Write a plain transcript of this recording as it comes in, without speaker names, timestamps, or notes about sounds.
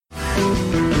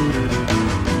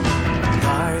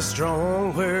Thy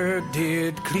strong word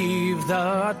did cleave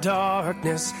the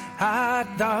darkness.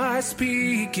 At thy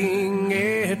speaking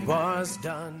it was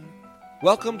done.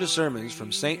 Welcome to sermons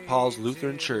from St. Paul's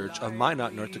Lutheran Church of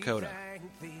Minot, North Dakota.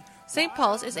 St.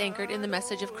 Paul's is anchored in the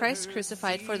message of Christ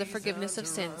crucified for the forgiveness of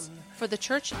sins, for the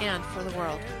church and for the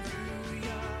world.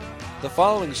 The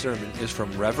following sermon is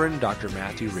from Reverend Dr.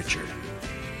 Matthew Richard.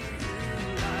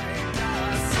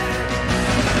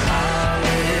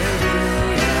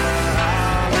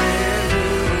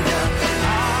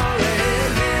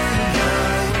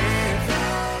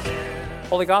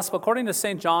 Holy Gospel according to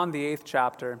St. John, the 8th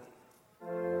chapter.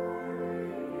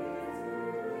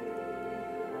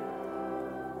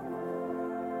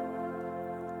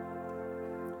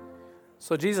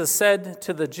 So Jesus said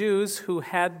to the Jews who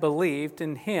had believed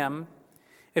in him,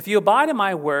 "If you abide in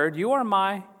my word, you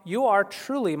are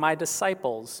truly my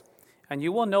disciples, and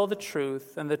you will know the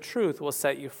truth, and the truth will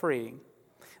set you free."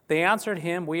 They answered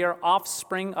him, "We are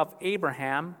offspring of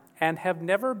Abraham and have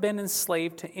never been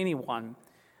enslaved to anyone.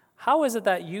 How is it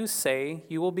that you say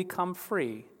you will become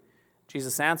free?"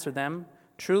 Jesus answered them,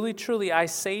 "Truly, truly, I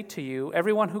say to you,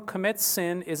 everyone who commits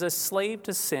sin is a slave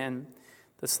to sin.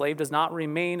 The slave does not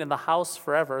remain in the house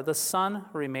forever. The Son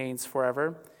remains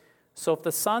forever. So if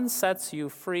the Son sets you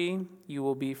free, you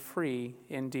will be free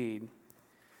indeed."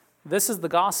 This is the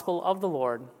gospel of the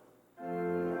Lord.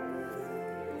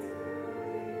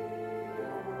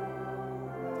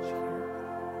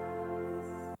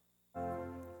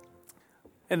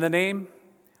 In the name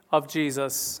of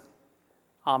Jesus,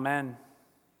 amen.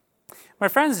 My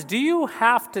friends, do you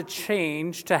have to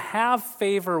change to have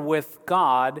favor with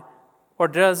God, or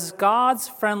does God's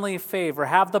friendly favor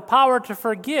have the power to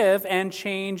forgive and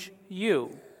change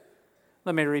you?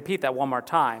 Let me repeat that one more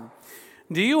time.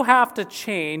 Do you have to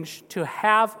change to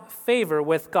have favor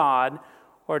with God,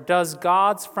 or does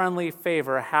God's friendly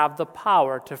favor have the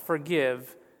power to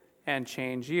forgive and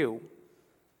change you?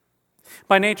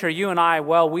 By nature, you and I,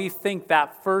 we think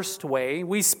that first way.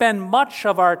 We spend much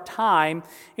of our time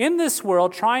in this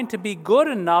world trying to be good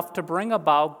enough to bring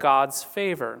about God's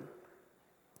favor.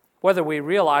 Whether we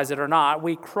realize it or not,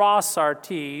 we cross our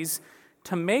T's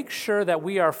to make sure that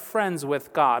we are friends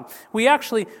with God. We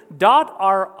actually dot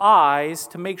our I's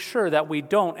to make sure that we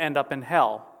don't end up in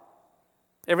hell.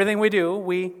 Everything we do,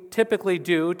 we typically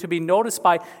do to be noticed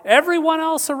by everyone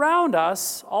else around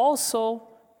us, also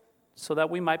so that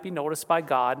we might be noticed by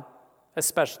God,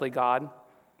 especially God.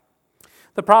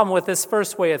 The problem with this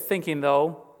first way of thinking,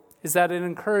 though, is that it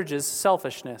encourages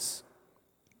selfishness.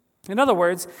 In other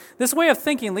words, this way of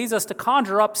thinking leads us to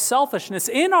conjure up selfishness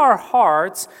in our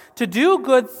hearts to do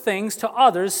good things to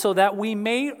others so that we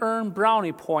may earn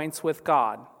brownie points with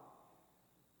God.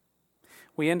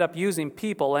 We end up using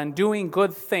people and doing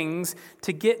good things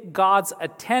to get God's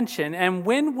attention. And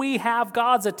when we have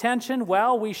God's attention,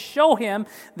 we show him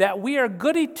that we are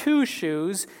goody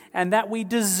two-shoes and that we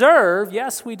deserve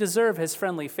his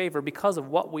friendly favor because of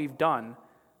what we've done.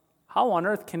 How on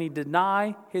earth can he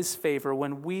deny his favor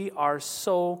when we are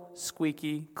so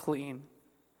squeaky clean?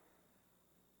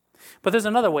 But there's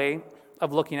another way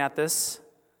of looking at this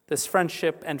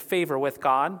friendship and favor with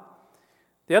God.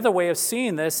 The other way of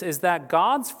seeing this is that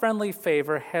God's friendly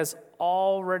favor has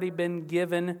already been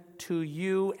given to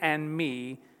you and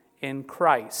me in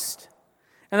Christ.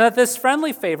 And that this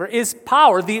friendly favor is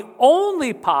power, the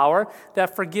only power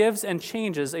that forgives and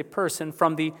changes a person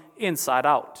from the inside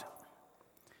out.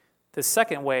 The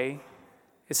second way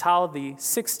is how the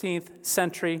 16th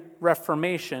century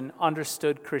Reformation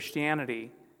understood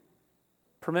Christianity.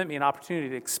 Permit me an opportunity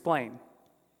to explain.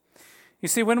 You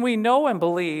see, when we know and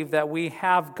believe that we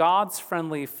have God's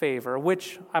friendly favor,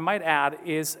 which I might add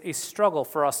is a struggle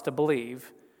for us to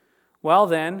believe,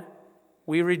 then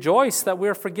we rejoice that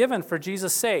we're forgiven for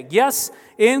Jesus' sake. Yes,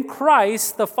 in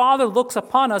Christ, the Father looks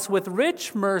upon us with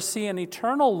rich mercy and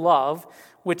eternal love,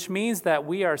 which means that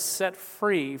we are set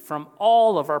free from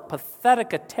all of our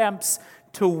pathetic attempts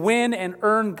to win and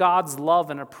earn God's love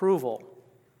and approval.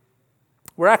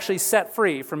 We're actually set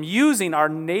free from using our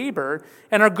neighbor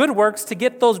and our good works to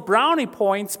get those brownie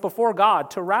points before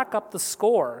God, to rack up the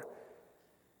score.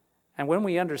 And when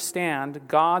we understand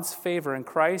God's favor in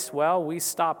Christ, we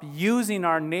stop using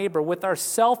our neighbor with our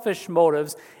selfish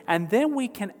motives, and then we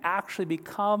can actually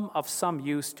become of some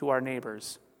use to our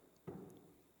neighbors.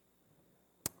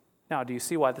 Now, do you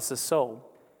see why this is so?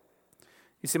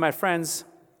 You see, my friends,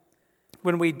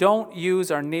 when we don't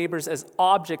use our neighbors as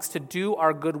objects to do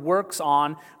our good works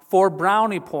on for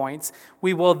brownie points,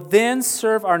 we will then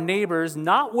serve our neighbors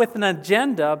not with an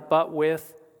agenda, but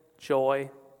with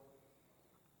joy.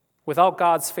 Without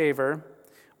God's favor,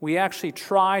 we actually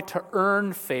try to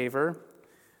earn favor,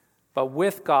 but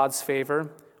with God's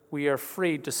favor, we are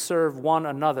free to serve one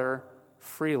another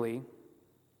freely.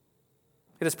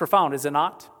 It is profound, is it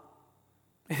not?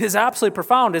 It is absolutely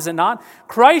profound, is it not?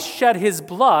 Christ shed his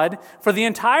blood for the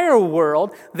entire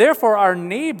world. Therefore, our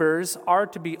neighbors are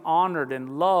to be honored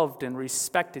and loved and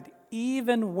respected,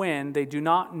 even when they do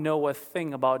not know a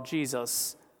thing about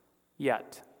Jesus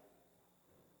yet.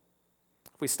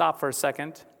 If we stop for a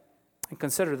second and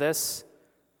consider this,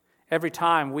 every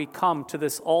time we come to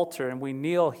this altar and we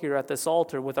kneel here at this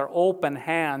altar with our open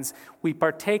hands, we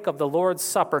partake of the Lord's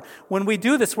Supper. When we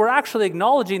do this, we're actually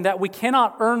acknowledging that we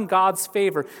cannot earn God's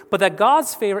favor, but that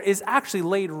God's favor is actually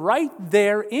laid right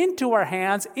there into our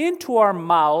hands, into our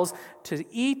mouths, to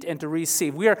eat and to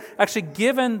receive. We are actually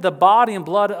given the body and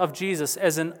blood of Jesus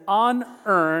as an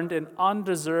unearned and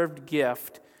undeserved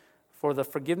gift for the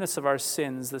forgiveness of our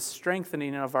sins, the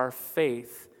strengthening of our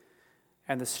faith,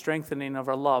 and the strengthening of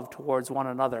our love towards one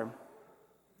another.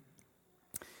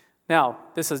 Now,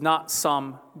 this is not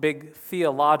some big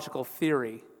theological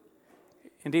theory.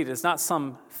 Indeed, it's not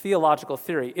some theological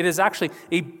theory. It is actually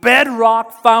a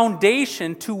bedrock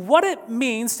foundation to what it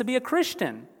means to be a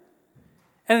Christian.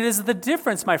 And it is the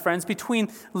difference, my friends, between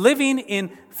living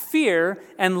in fear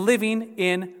and living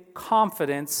in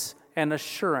confidence and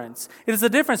assurance. It is the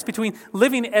difference between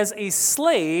living as a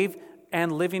slave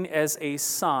and living as a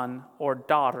son or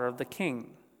daughter of the King.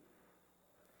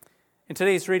 In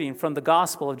today's reading from the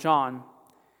Gospel of John,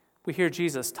 we hear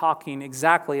Jesus talking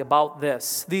exactly about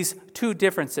this, these two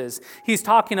differences. He's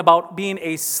talking about being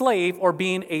a slave or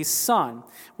being a son.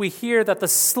 We hear that the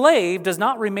slave does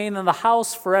not remain in the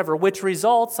house forever, which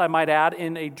results, I might add,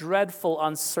 in a dreadful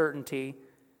uncertainty.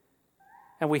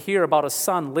 And we hear about a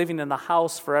son living in the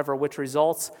house forever, which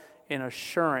results in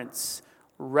assurance,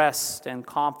 rest, and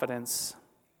confidence.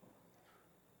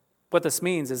 What this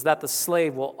means is that the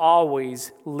slave will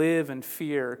always live in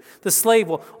fear. The slave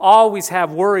will always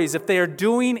have worries if they are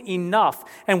doing enough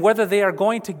and whether they are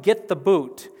going to get the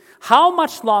boot. How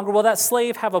much longer will that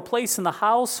slave have a place in the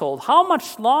household? How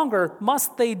much longer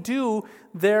must they do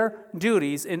their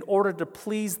duties in order to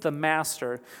please the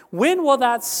master? When will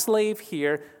that slave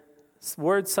hear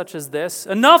words such as this?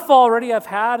 Enough already, I've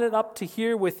had it up to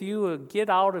here with you. Get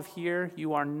out of here.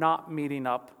 You are not meeting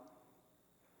up.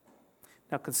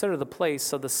 Now consider the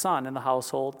place of the son in the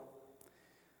household.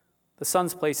 The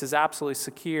son's place is absolutely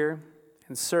secure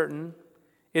and certain.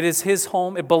 It is his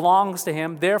home. It belongs to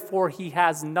him. Therefore, he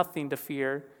has nothing to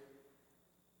fear.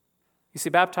 You see,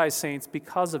 baptized saints,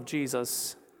 because of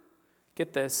Jesus,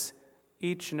 get this,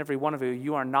 each and every one of you,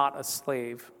 you are not a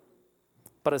slave,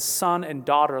 but a son and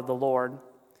daughter of the Lord.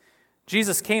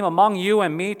 Jesus came among you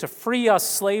and me to free us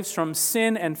slaves from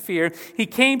sin and fear. He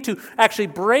came to actually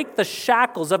break the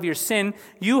shackles of your sin.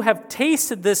 You have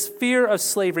tasted this fear of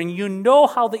slavery. You know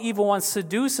how the evil one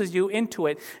seduces you into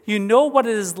it. You know what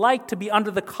it is like to be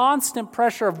under the constant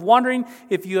pressure of wondering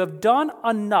if you have done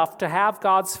enough to have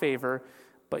God's favor.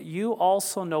 But you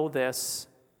also know this,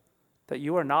 that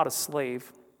you are not a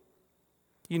slave.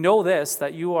 You know this,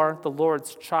 that you are the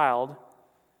Lord's child.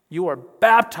 You are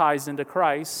baptized into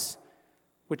Christ,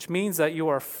 which means that you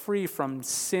are free from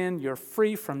sin, you're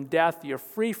free from death, you're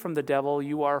free from the devil,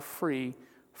 you are free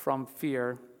from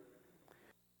fear.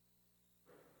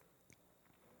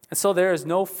 And so there is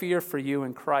no fear for you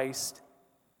in Christ.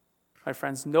 My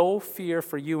friends, no fear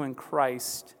for you in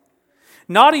Christ.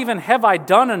 Not even have I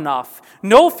done enough.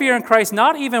 No fear in Christ.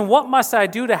 Not even what must I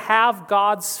do to have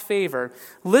God's favor.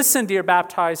 Listen, dear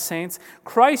baptized saints.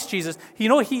 Christ Jesus,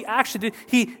 he actually did.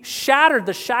 He shattered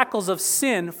the shackles of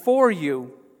sin for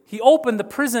you. He opened the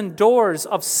prison doors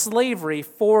of slavery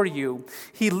for you.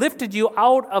 He lifted you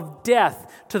out of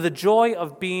death to the joy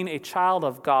of being a child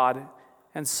of God.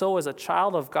 And so as a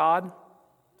child of God,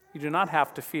 you do not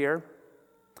have to fear.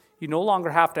 You no longer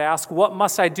have to ask, what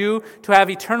must I do to have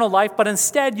eternal life? But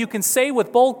instead, you can say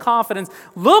with bold confidence,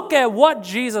 look at what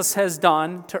Jesus has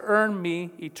done to earn me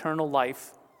eternal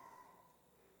life.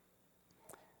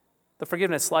 The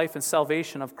forgiveness, life, and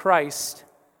salvation of Christ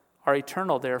are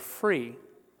eternal. They're free,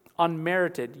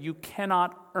 unmerited. You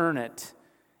cannot earn it,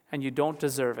 and you don't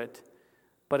deserve it,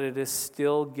 but it is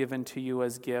still given to you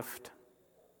as gift.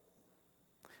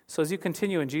 So as you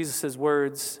continue in Jesus'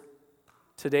 words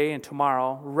today and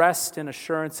tomorrow, rest in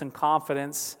assurance and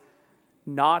confidence,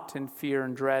 not in fear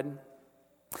and dread.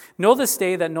 Know this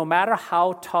day that no matter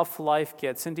how tough life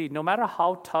gets, indeed, no matter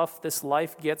how tough this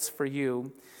life gets for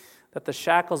you, that the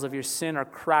shackles of your sin are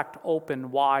cracked open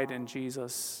wide in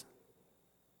Jesus.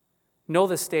 Know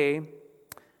this day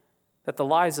that the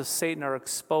lies of Satan are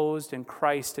exposed in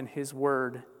Christ and his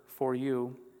word for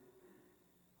you.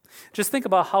 Just think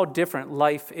about how different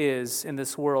life is in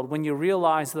this world when you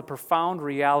realize the profound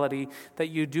reality that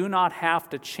you do not have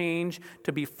to change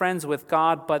to be friends with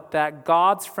God, but that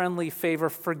God's friendly favor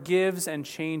forgives and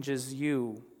changes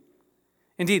you.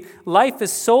 Indeed, life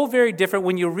is so very different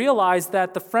when you realize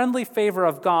that the friendly favor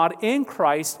of God in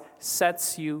Christ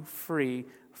sets you free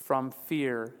from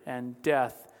fear and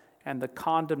death and the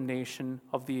condemnation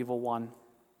of the evil one.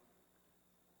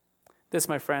 This,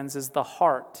 my friends, is the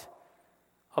heart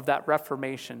of that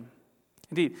Reformation.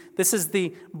 Indeed, this is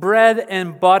the bread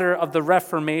and butter of the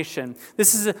Reformation.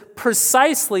 This is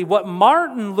precisely what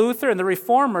Martin Luther and the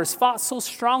Reformers fought so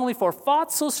strongly for,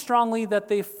 fought so strongly that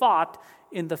they fought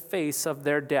in the face of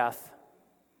their death.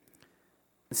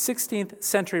 The 16th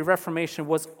century Reformation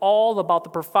was all about the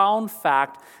profound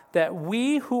fact that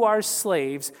we who are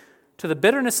slaves to the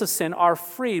bitterness of sin are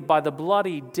freed by the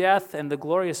bloody death and the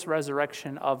glorious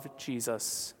resurrection of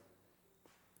Jesus.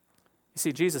 You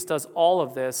see, Jesus does all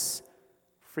of this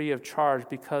free of charge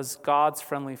because God's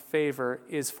friendly favor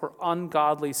is for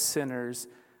ungodly sinners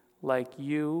like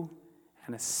you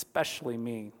and especially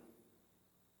me.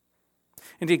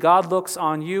 Indeed, God looks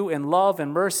on you in love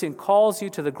and mercy and calls you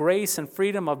to the grace and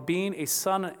freedom of being a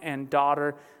son and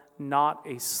daughter, not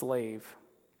a slave.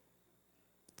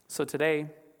 So today,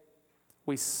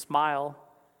 we smile.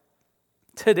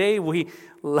 Today, we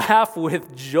laugh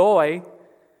with joy.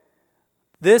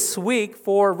 This week,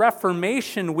 for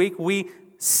Reformation Week, we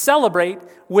celebrate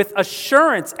with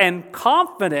assurance and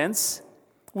confidence.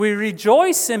 We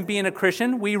rejoice in being a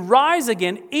Christian. We rise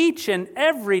again each and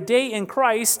every day in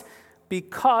Christ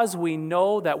because we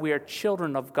know that we are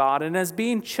children of God. And as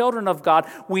being children of God,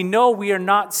 we know we are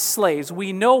not slaves.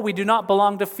 We know we do not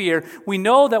belong to fear. We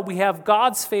know that we have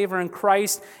God's favor in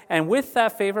Christ. And with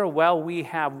that favor, well, we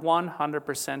have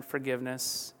 100%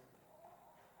 forgiveness.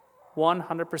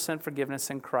 100% forgiveness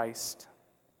in Christ.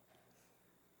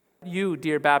 You,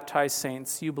 dear baptized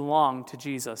saints, you belong to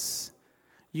Jesus.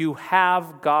 You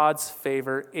have God's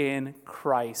favor in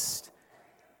Christ.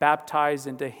 Baptized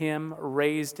into Him,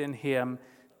 raised in Him,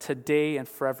 today and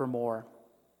forevermore.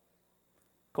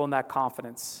 Go in that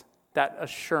confidence, that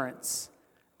assurance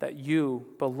that you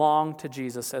belong to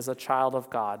Jesus as a child of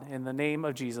God. In the name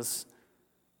of Jesus,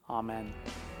 amen.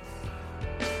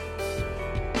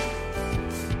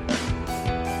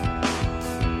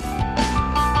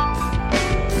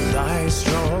 Thy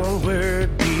strong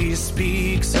word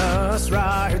bespeaks us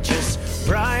righteous,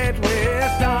 bright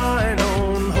with thine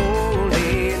own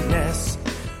holiness.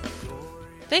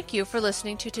 Thank you for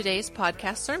listening to today's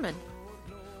podcast sermon.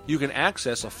 You can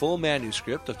access a full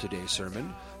manuscript of today's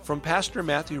sermon from Pastor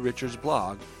Matthew Richard's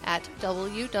blog at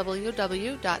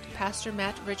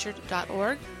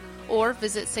www.pastormattrichard.org or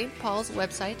visit St. Paul's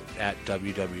website at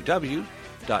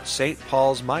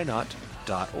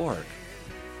www.stpaulsminot.org.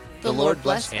 The Lord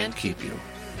bless and keep you.